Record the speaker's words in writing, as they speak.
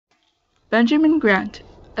Benjamin Grant,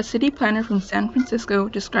 a city planner from San Francisco,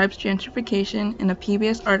 describes gentrification in a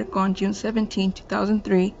PBS article on June 17,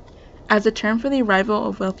 2003, as a term for the arrival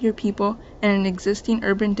of wealthier people in an existing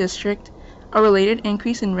urban district, a related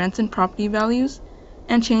increase in rents and property values,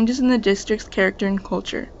 and changes in the district's character and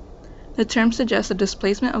culture. The term suggests a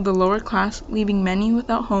displacement of the lower class, leaving many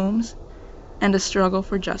without homes, and a struggle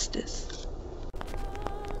for justice.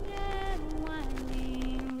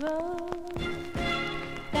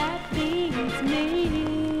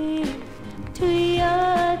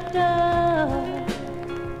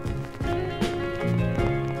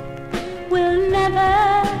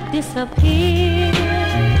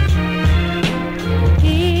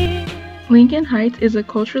 Lincoln Heights is a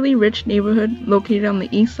culturally rich neighborhood located on the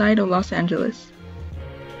east side of Los Angeles.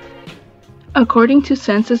 According to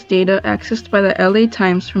census data accessed by the LA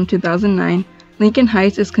Times from 2009, Lincoln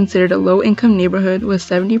Heights is considered a low-income neighborhood with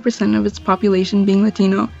 70% of its population being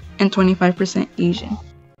Latino and 25% Asian.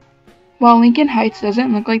 While Lincoln Heights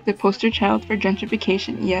doesn't look like the poster child for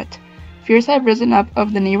gentrification yet, fears have risen up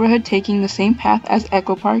of the neighborhood taking the same path as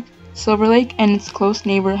Echo Park, Silver Lake, and its close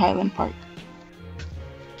neighbor Highland Park.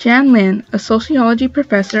 Jan Lin, a sociology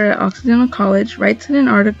professor at Occidental College, writes in an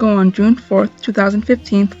article on June 4,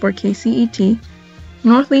 2015 for KCET,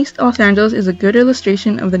 Northeast Los Angeles is a good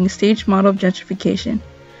illustration of the staged model of gentrification,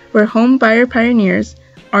 where home buyer pioneers,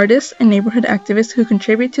 artists, and neighborhood activists who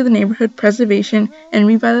contribute to the neighborhood preservation and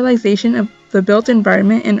revitalization of the built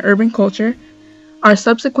environment and urban culture are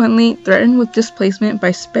subsequently threatened with displacement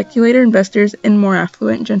by speculator investors and more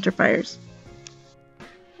affluent gentrifiers.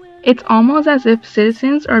 It's almost as if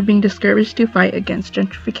citizens are being discouraged to fight against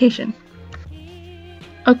gentrification.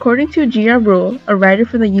 According to Gia Rule, a writer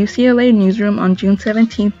for the UCLA newsroom on June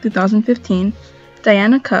 17, 2015,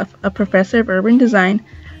 Diana Cuff, a professor of urban design,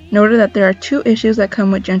 noted that there are two issues that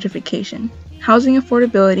come with gentrification: housing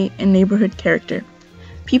affordability and neighborhood character.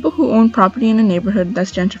 People who own property in a neighborhood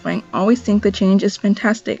that's gentrifying always think the change is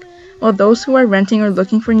fantastic, while those who are renting or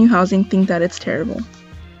looking for new housing think that it's terrible.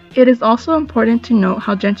 It is also important to note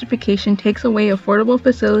how gentrification takes away affordable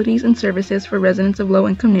facilities and services for residents of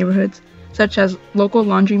low-income neighborhoods, such as local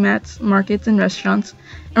laundromats, markets, and restaurants,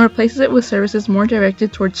 and replaces it with services more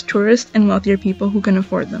directed towards tourists and wealthier people who can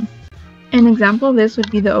afford them. An example of this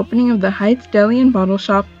would be the opening of the Heights Deli and Bottle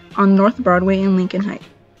Shop on North Broadway in Lincoln Heights.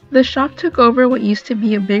 The shop took over what used to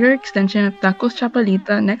be a bigger extension of Tacos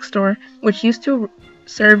Chapalita next door, which used to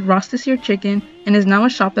serve roast-seared chicken, and is now a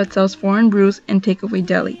shop that sells foreign brews and takeaway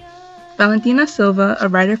deli. Valentina Silva, a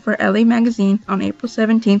writer for LA Magazine on April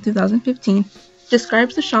 17, 2015,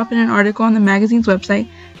 describes the shop in an article on the magazine's website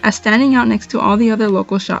as standing out next to all the other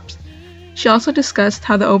local shops. She also discussed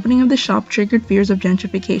how the opening of the shop triggered fears of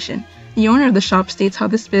gentrification. The owner of the shop states how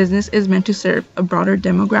this business is meant to serve a broader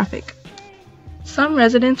demographic. Some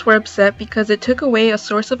residents were upset because it took away a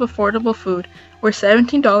source of affordable food, where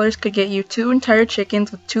 $17 could get you 2 entire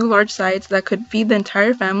chickens with 2 large sides that could feed the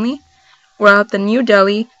entire family, while at the new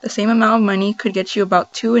deli, the same amount of money could get you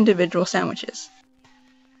about 2 individual sandwiches.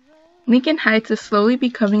 Lincoln Heights is slowly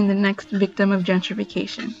becoming the next victim of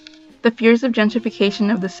gentrification. The fears of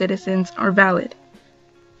gentrification of the citizens are valid.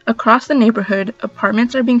 Across the neighborhood,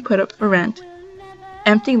 apartments are being put up for rent.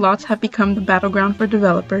 Empty lots have become the battleground for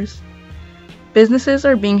developers. Businesses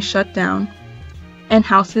are being shut down, and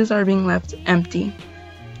houses are being left empty.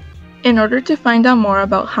 In order to find out more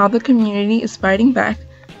about how the community is fighting back,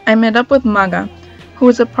 I met up with Maga, who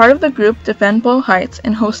is a part of the group Defend Boyle Heights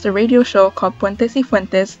and hosts a radio show called Puentes y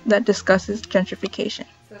Fuentes that discusses gentrification.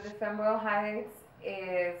 So Defend Boyle Heights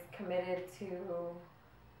is committed to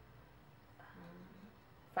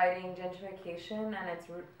fighting gentrification and its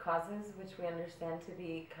root causes, which we understand to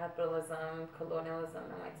be capitalism, colonialism,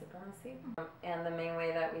 and white supremacy. And the main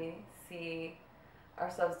way that we see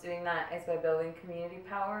ourselves doing that is by building community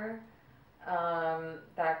power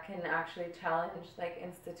that can actually challenge like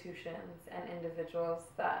institutions and individuals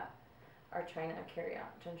that are trying to carry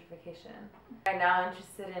out gentrification. Right now, I'm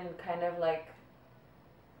interested in kind of like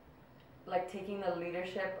taking the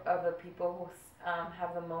leadership of the people who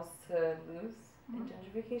have the most to lose in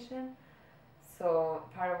gentrification. So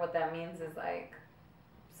part of what that means is like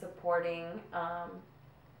supporting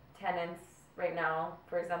tenants right now,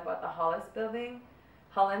 for example, at the Hollis building,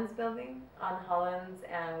 on Hollins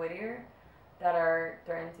and Whittier, that are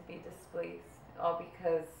threatened to be displaced, all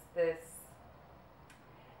because this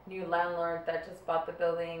new landlord that just bought the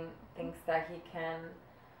building thinks that he can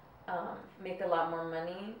make a lot more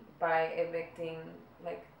money by evicting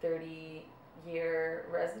like 30-year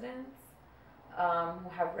residents who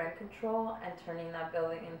have rent control and turning that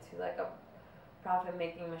building into like a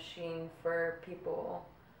profit-making machine for people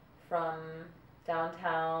from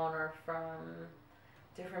downtown or from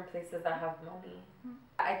different places that have money.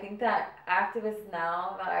 I think that activists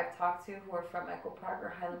now that I've talked to who are from Echo Park or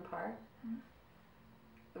Highland Park,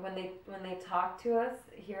 when they talk to us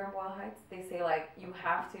here in Boyle Heights, they say like you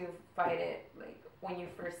have to fight it like when you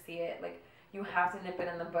first see it, like you have to nip it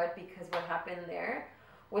in the bud, because what happened there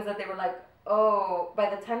was that they were like, oh,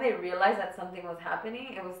 by the time they realized that something was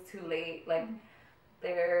happening, it was too late. Like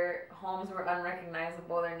their homes were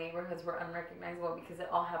unrecognizable, their neighborhoods were unrecognizable because it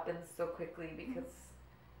all happened so quickly, because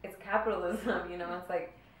it's capitalism, you know,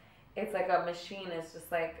 it's like a machine. It's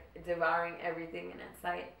just like devouring everything in its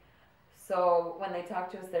sight. So when they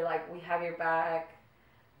talk to us, they're like, we have your back.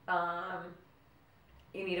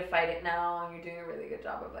 You need to fight it now. You're doing a really good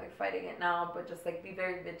job of like fighting it now, but just like be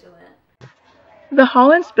very vigilant. The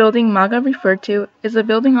Hollins building Maga referred to is a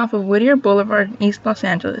building off of Whittier Boulevard in East Los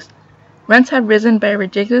Angeles. Rents had risen by a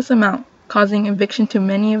ridiculous amount, causing eviction to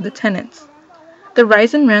many of the tenants. The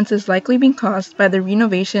rise in rents is likely being caused by the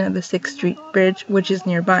renovation of the 6th Street Bridge, which is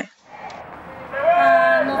nearby.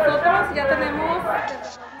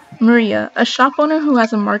 Maria, a shop owner who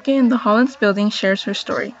has a market in the Hollins building, shares her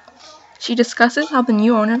story. She discusses how the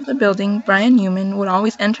new owner of the building, Brian Newman, would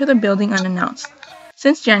always enter the building unannounced.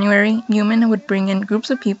 Since January, Newman would bring in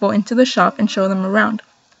groups of people into the shop and show them around.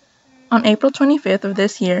 On April 25th of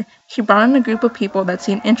this year, he brought in a group of people that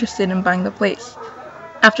seemed interested in buying the place.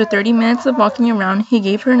 After 30 minutes of walking around, he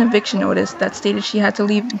gave her an eviction notice that stated she had to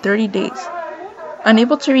leave in 30 days.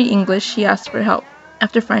 Unable to read English, she asked for help.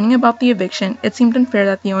 After finding about the eviction, it seemed unfair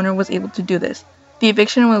that the owner was able to do this. The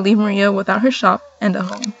eviction would leave Maria without her shop and a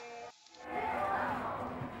home.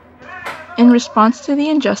 In response to the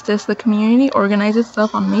injustice, the community organized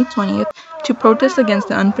itself on May 20th to protest against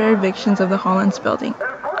the unfair evictions of the Hollins building.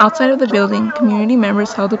 Outside of the building, community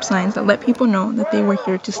members held up signs that let people know that they were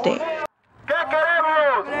here to stay.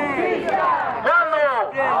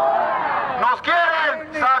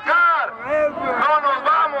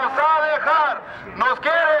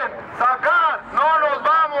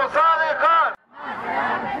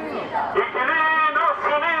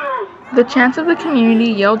 The chants of the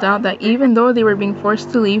community yelled out that even though they were being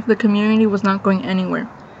forced to leave, the community was not going anywhere.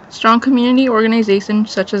 Strong community organization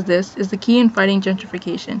such as this is the key in fighting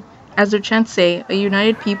gentrification. As their chants say, a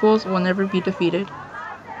united peoples will never be defeated.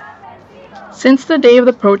 Since the day of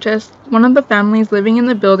the protest, one of the families living in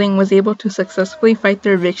the building was able to successfully fight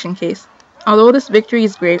their eviction case. Although this victory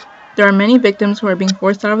is great, there are many victims who are being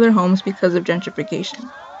forced out of their homes because of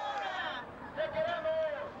gentrification.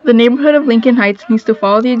 The neighborhood of Lincoln Heights needs to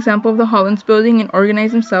follow the example of the Hollins building and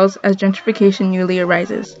organize themselves as gentrification newly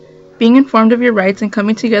arises. Being informed of your rights and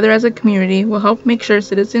coming together as a community will help make sure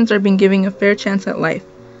citizens are being given a fair chance at life.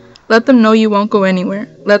 Let them know you won't go anywhere.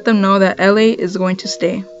 Let them know that LA is going to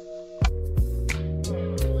stay.